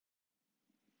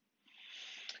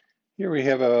Here we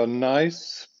have a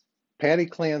nice Paddy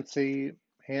Clancy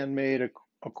handmade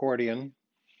accordion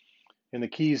in the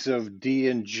keys of D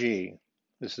and G.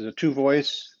 This is a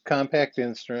two-voice compact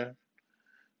instrument.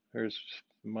 There's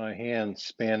my hand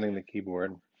spanning the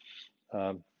keyboard.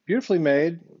 Beautifully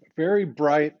made, very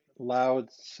bright, loud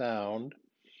sound,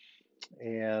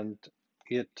 and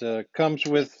it comes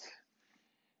with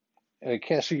a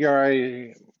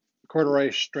Cassiari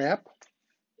corduroy strap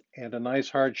and a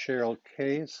nice hard shell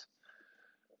case.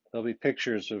 There'll be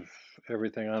pictures of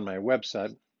everything on my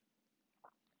website.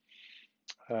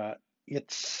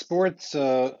 It sports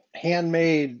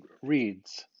handmade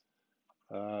reeds.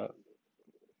 I'm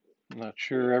not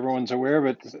sure everyone's aware,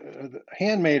 but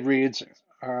handmade reeds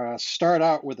start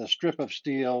out with a strip of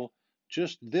steel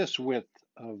just this width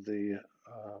of the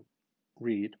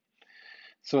reed.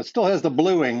 So it still has the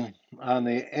bluing on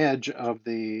the edge of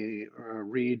the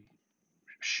reed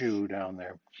shoe down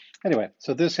there. Anyway,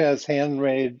 so this has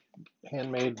handmade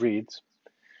reeds,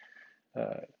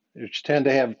 which tend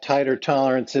to have tighter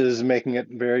tolerances, making it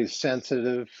very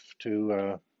sensitive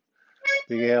to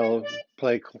being able to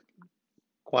play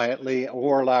quietly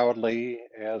or loudly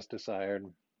as desired.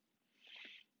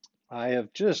 I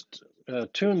have just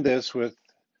tuned this with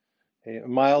a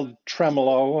mild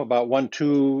tremolo, about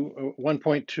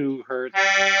 1.2 hertz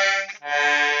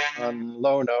on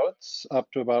low notes,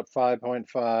 up to about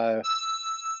 5.5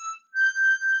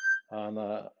 on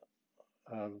the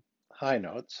high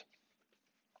notes.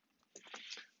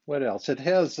 What else? It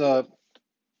has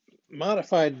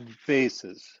modified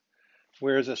basses,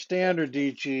 whereas a standard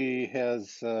DG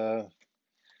has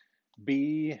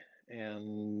B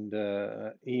and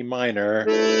E minor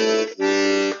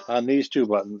on these two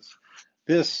buttons.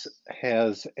 This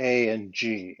has A and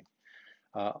G.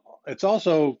 It's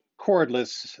also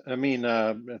chordless,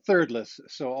 thirdless,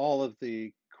 so all of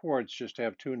the chords just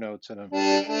have two notes in them.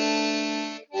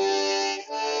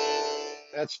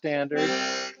 That's standard.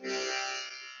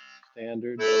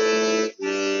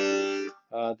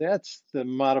 That's the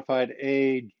modified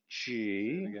A,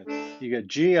 G. You get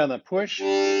G on the push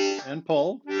and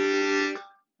pull,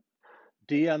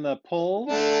 D on the pull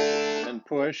and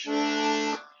push,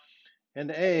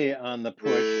 and A on the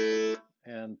push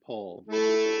and pull.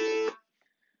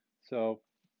 So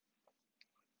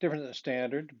different than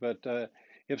standard, but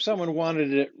if someone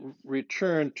wanted it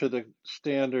returned to the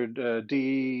standard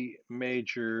B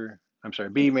major,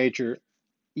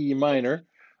 E minor,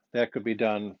 that could be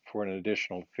done for an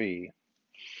additional fee.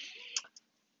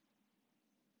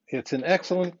 It's in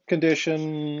excellent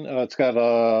condition. It's got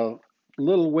a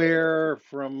little wear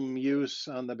from use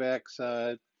on the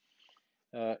backside,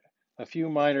 a few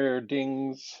minor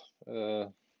dings,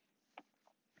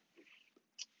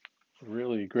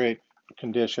 really great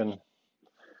condition,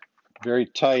 very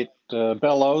tight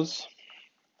bellows,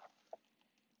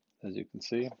 as you can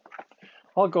see.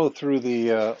 I'll go through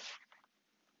the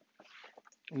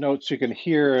notes so you can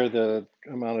hear the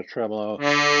amount of tremolo.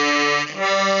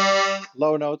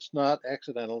 Low notes, not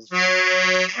accidentals.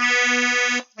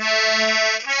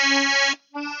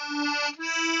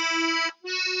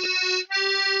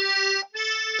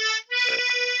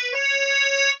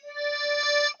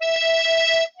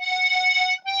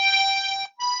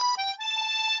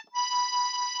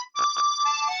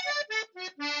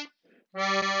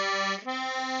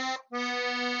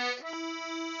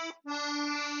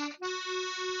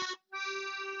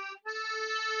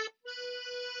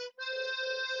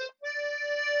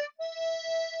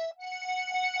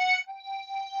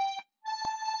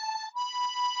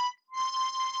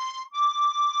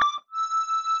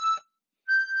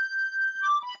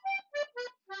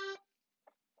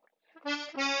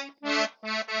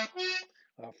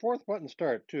 Fourth button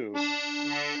start too. So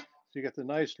you get the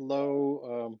nice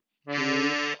low G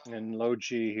and low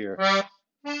G here.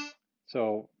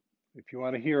 So if you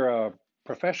want to hear a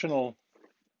professional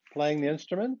playing the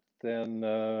instrument, then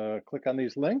click on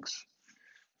these links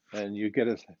and you get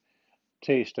a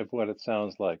taste of what it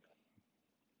sounds like.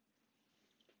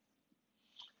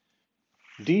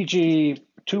 DG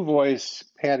two-voice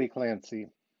Paddy Clancy.